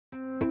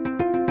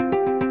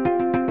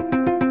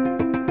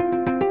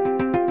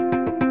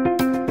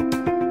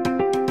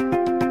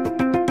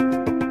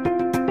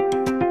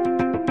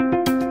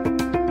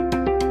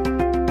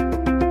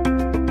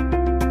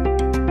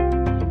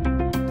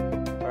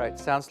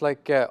sounds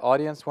like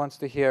audience wants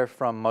to hear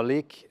from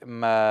Maulik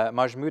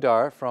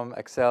Majmudar from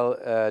Excel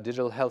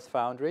Digital Health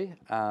Foundry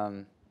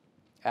and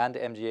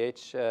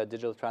MGH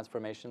Digital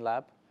Transformation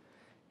Lab.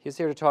 He's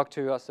here to talk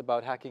to us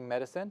about hacking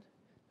medicine,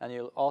 and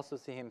you'll also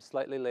see him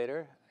slightly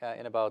later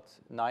in about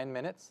 9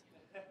 minutes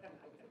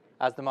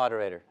as the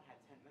moderator. I had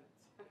 10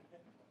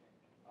 minutes.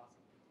 Awesome.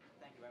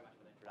 Thank you very much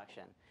for the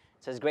introduction.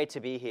 So it's great to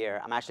be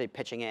here. I'm actually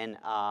pitching in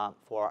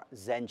for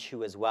Zen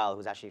Chu as well,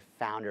 who's actually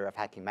founder of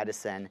Hacking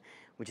Medicine,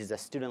 which is a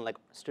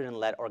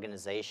student-led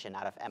organization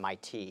out of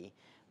MIT,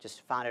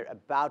 just founded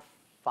about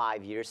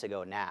 5 years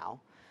ago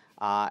now.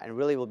 And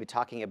really we'll be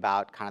talking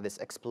about kind of this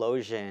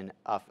explosion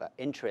of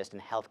interest in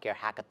healthcare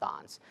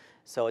hackathons.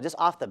 So just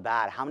off the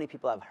bat, how many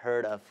people have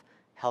heard of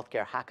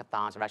healthcare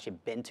hackathons or actually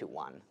been to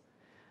one?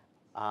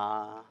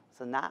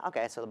 So now,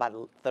 okay, so about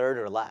a third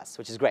or less,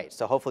 which is great.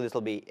 So hopefully this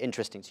will be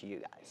interesting to you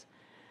guys.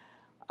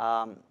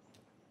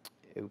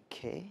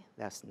 Okay,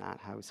 that's not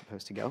how it's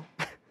supposed to go.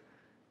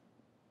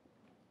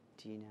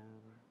 Do you know?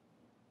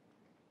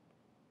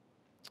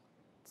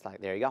 It's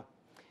like, there you go.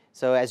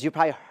 So as you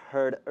probably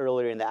heard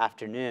earlier in the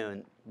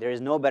afternoon, there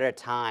is no better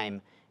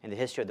time in the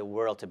history of the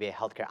world to be a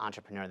healthcare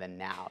entrepreneur than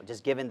now,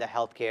 just given the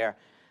healthcare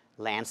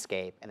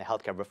landscape and the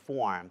healthcare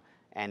reform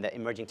and the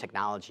emerging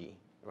technology,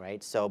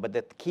 right? So, but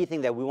the key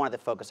thing that we wanted to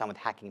focus on with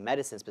hacking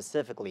medicine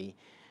specifically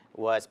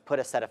was put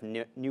a set of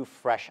new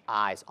fresh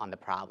eyes on the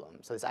problem.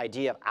 So this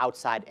idea of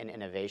outside-in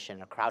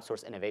innovation or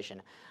crowdsourced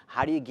innovation,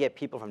 how do you get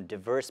people from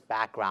diverse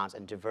backgrounds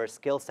and diverse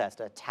skill sets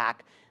to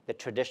attack the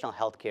traditional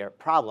healthcare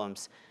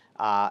problems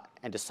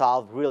and to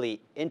solve really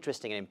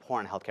interesting and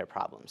important healthcare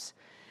problems?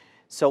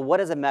 So what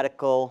does a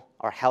medical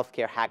or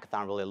healthcare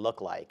hackathon really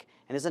look like?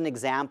 And this is an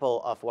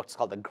example of what's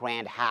called the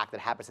Grand Hack that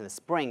happens in the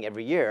spring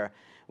every year,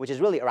 which is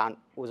really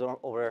was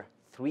over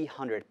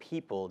 300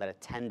 people that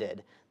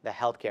attended the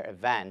healthcare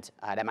event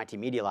at MIT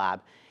Media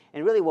Lab.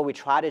 And really what we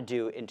try to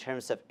do in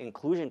terms of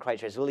inclusion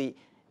criteria is really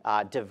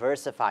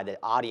diversify the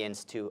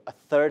audience to a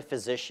third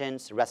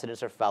physicians,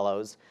 residents or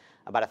fellows,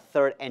 about a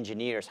third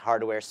engineers,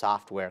 hardware,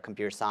 software,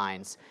 computer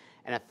science,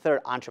 and a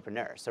third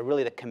entrepreneurs. So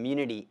really the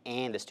community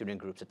and the student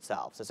groups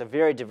itself. So it's a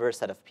very diverse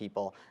set of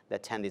people that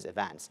attend these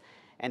events.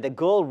 And the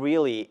goal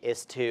really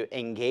is to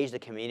engage the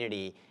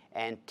community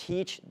and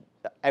teach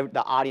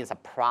the audience a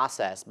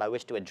process by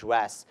which to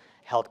address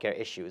healthcare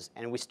issues.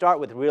 And we start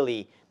with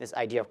really this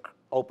idea of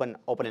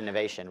open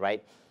innovation,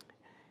 right?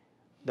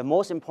 The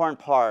most important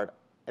part,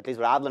 at least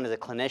what I've learned as a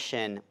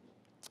clinician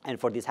and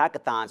for these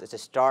hackathons, is to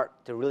start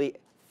to really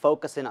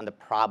focus in on the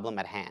problem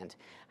at hand.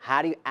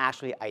 How do you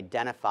actually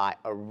identify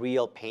a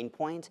real pain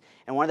point?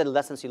 And one of the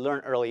lessons you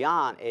learn early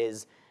on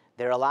is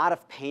there are a lot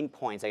of pain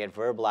points that get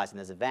verbalized in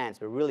these events,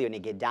 but really when you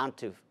get down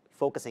to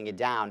focusing it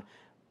down,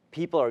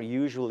 people are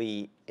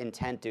usually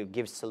intent to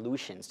give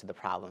solutions to the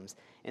problems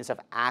instead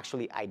of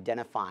actually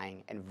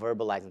identifying and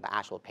verbalizing the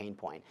actual pain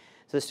point.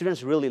 So the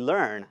students really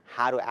learn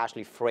how to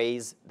actually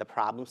phrase the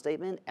problem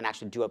statement and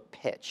actually do a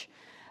pitch.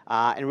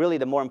 And really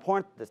the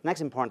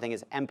next important thing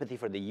is empathy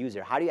for the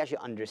user. How do you actually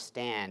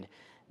understand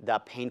the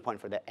pain point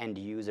for the end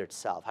user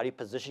itself? How do you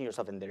position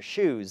yourself in their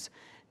shoes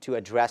to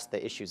address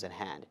the issues at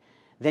hand?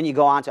 Then you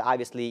go on to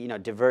obviously,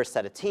 diverse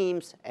set of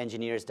teams,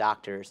 engineers,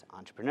 doctors,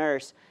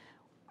 entrepreneurs,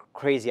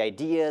 crazy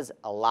ideas,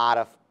 a lot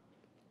of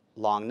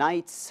long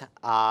nights,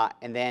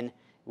 and then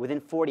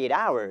within 48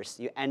 hours,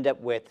 you end up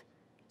with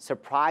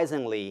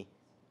surprisingly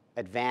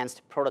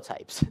advanced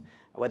prototypes,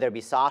 whether it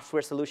be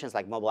software solutions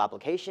like mobile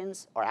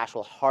applications or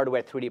actual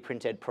hardware 3D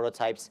printed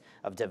prototypes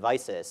of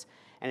devices.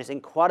 And it's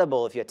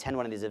incredible if you attend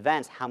one of these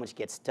events how much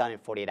gets done in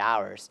 48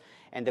 hours.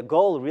 And the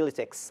goal really is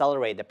to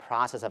accelerate the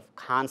process of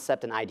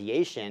concept and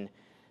ideation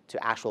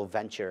to actual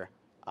venture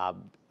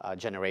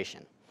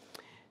generation.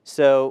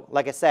 So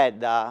like I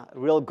said, the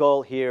real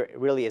goal here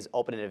really is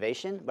open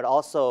innovation, but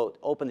also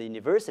open the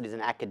universities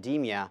and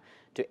academia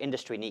to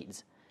industry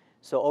needs.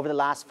 So over the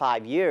last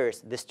 5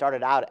 years, this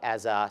started out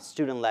as a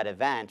student-led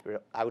event.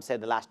 I would say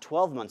the last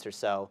 12 months or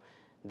so,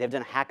 they've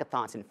done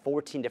hackathons in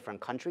 14 different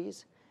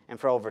countries and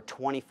for over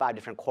 25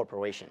 different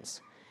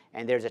corporations.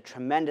 And there's a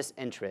tremendous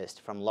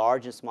interest from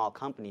large and small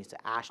companies to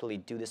actually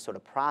do this sort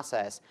of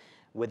process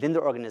within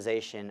their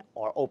organization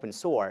or open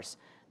source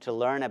to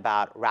learn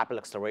about rapid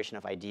acceleration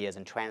of ideas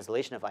and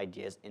translation of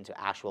ideas into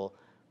actual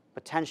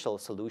potential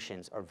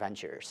solutions or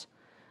ventures.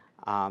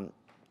 One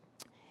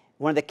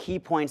of the key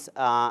points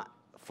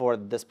for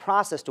this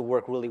process to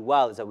work really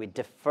well is that we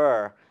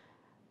defer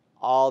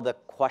all the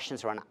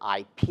questions around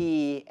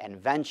IP and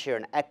venture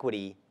and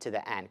equity to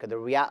the end. Because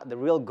the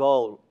real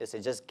goal is to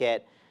just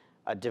get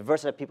a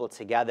diverse set of people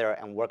together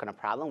and work on a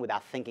problem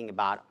without thinking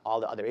about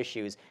all the other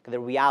issues. Because the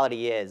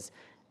reality is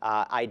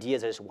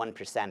ideas are just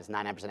 1%, it's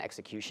 99%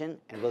 execution.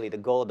 And really the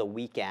goal of the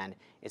weekend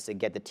is to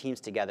get the teams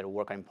together to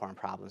work on important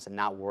problems and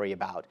not worry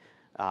about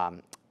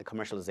the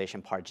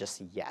commercialization part just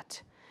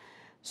yet.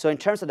 So in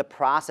terms of the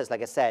process,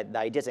 like I said, the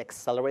idea is to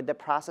accelerate the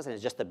process, and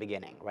it's just the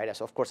beginning, right?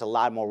 So of course, a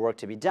lot more work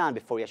to be done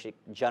before we actually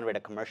generate a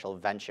commercial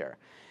venture.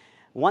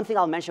 One thing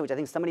I'll mention, which I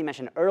think somebody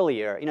mentioned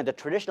earlier, the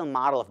traditional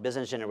model of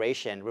business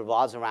generation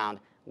revolves around,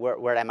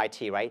 we're at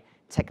MIT, right?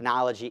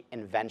 technology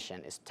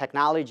invention. It's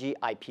technology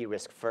IP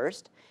risk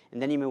first,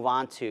 and then you move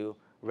on to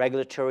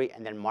regulatory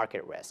and then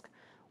market risk.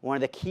 One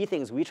of the key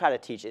things we try to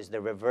teach is the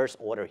reverse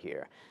order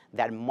here,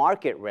 that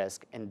market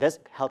risk in this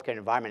healthcare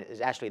environment is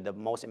actually the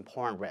most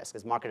important risk,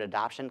 is market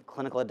adoption,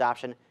 clinical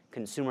adoption,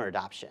 consumer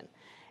adoption.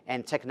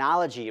 And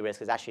technology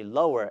risk is actually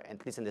lower,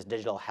 at least in this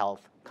digital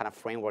health kind of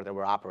framework that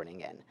we're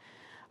operating in.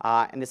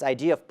 And this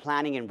idea of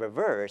planning in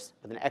reverse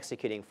but then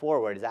executing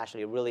forward is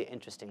actually a really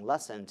interesting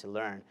lesson to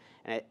learn,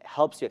 and it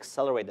helps you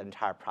accelerate the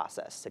entire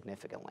process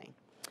significantly.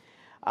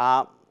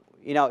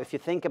 If you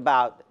think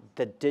about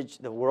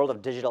the world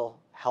of digital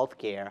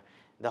healthcare,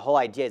 the whole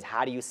idea is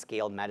how do you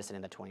scale medicine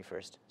in the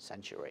 21st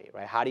century,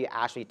 right? How do you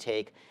actually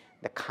take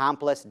the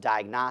complex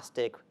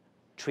diagnostic,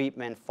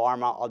 treatment,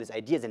 pharma, all these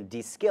ideas and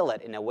de-skill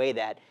it in a way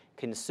that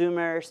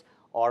consumers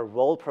or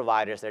role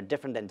providers that are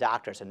different than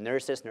doctors and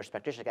nurses, nurse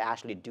practitioners can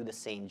actually do the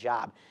same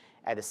job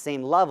at the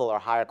same level or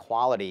higher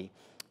quality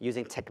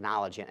using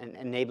technology and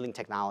enabling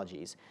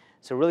technologies.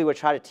 So really what we're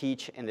trying to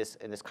teach in this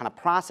kind of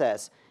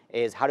process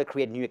is how to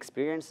create new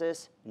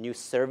experiences, new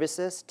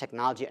services,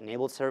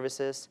 technology-enabled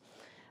services.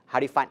 How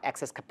do you find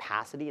excess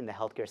capacity in the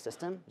healthcare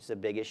system, which is a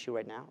big issue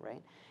right now,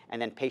 right?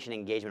 And then patient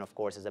engagement, of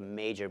course, is a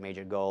major,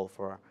 major goal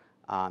for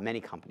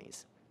many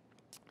companies.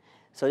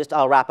 So just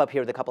I'll wrap up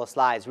here with a couple of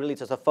slides. Really,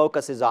 so the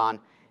focus is on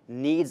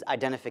needs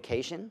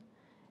identification,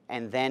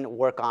 and then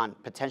work on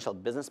potential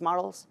business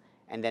models,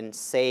 and then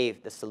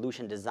save the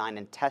solution design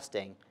and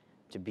testing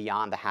to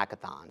beyond the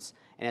hackathons.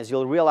 And as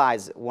you'll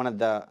realize, one of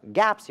the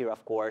gaps here,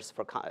 of course,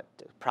 for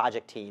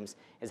project teams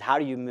is how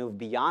do you move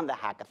beyond the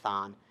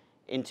hackathon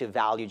into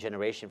value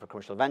generation for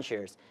commercial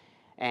ventures.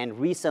 And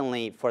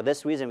recently, for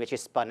this reason, we actually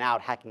spun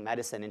out Hacking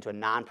Medicine into a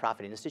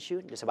nonprofit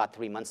institute just about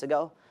 3 months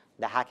ago,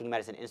 the Hacking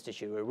Medicine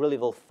Institute. We really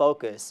will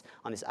focus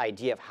on this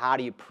idea of how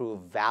do you prove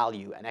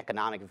value and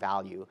economic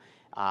value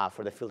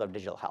for the field of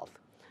digital health.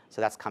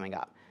 So that's coming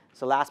up.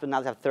 So last but not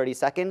least, I have 30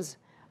 seconds.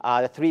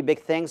 The 3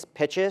 big things: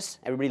 pitches.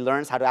 Everybody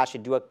learns how to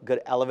actually do a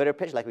good elevator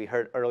pitch, like we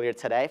heard earlier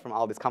today from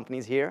all these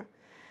companies here.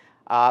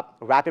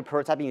 Rapid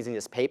prototyping using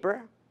this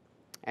paper.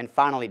 And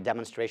finally,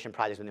 demonstration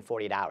projects within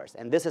 48 hours.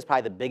 And this is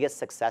probably the biggest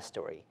success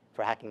story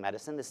for Hacking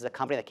Medicine. This is a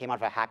company that came out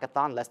of a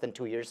hackathon less than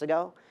 2 years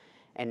ago,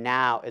 and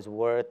now is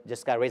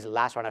just got raised the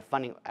last round of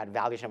funding at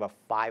valuation of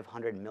about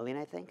 $500 million,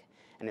 I think.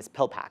 And it's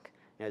PillPack.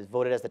 It was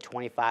voted as the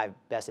 25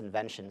 best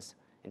inventions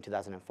in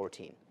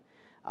 2014.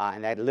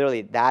 And that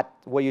literally,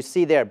 what you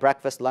see there,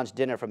 breakfast, lunch,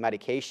 dinner for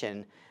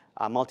medication,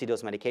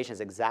 multi-dose medication, is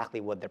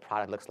exactly what their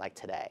product looks like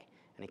today.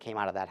 And it came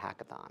out of that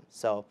hackathon.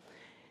 So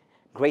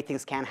great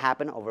things can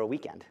happen over a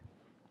weekend.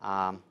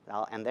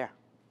 I'll end there.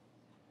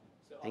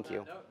 So thank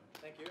you.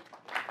 Thank you.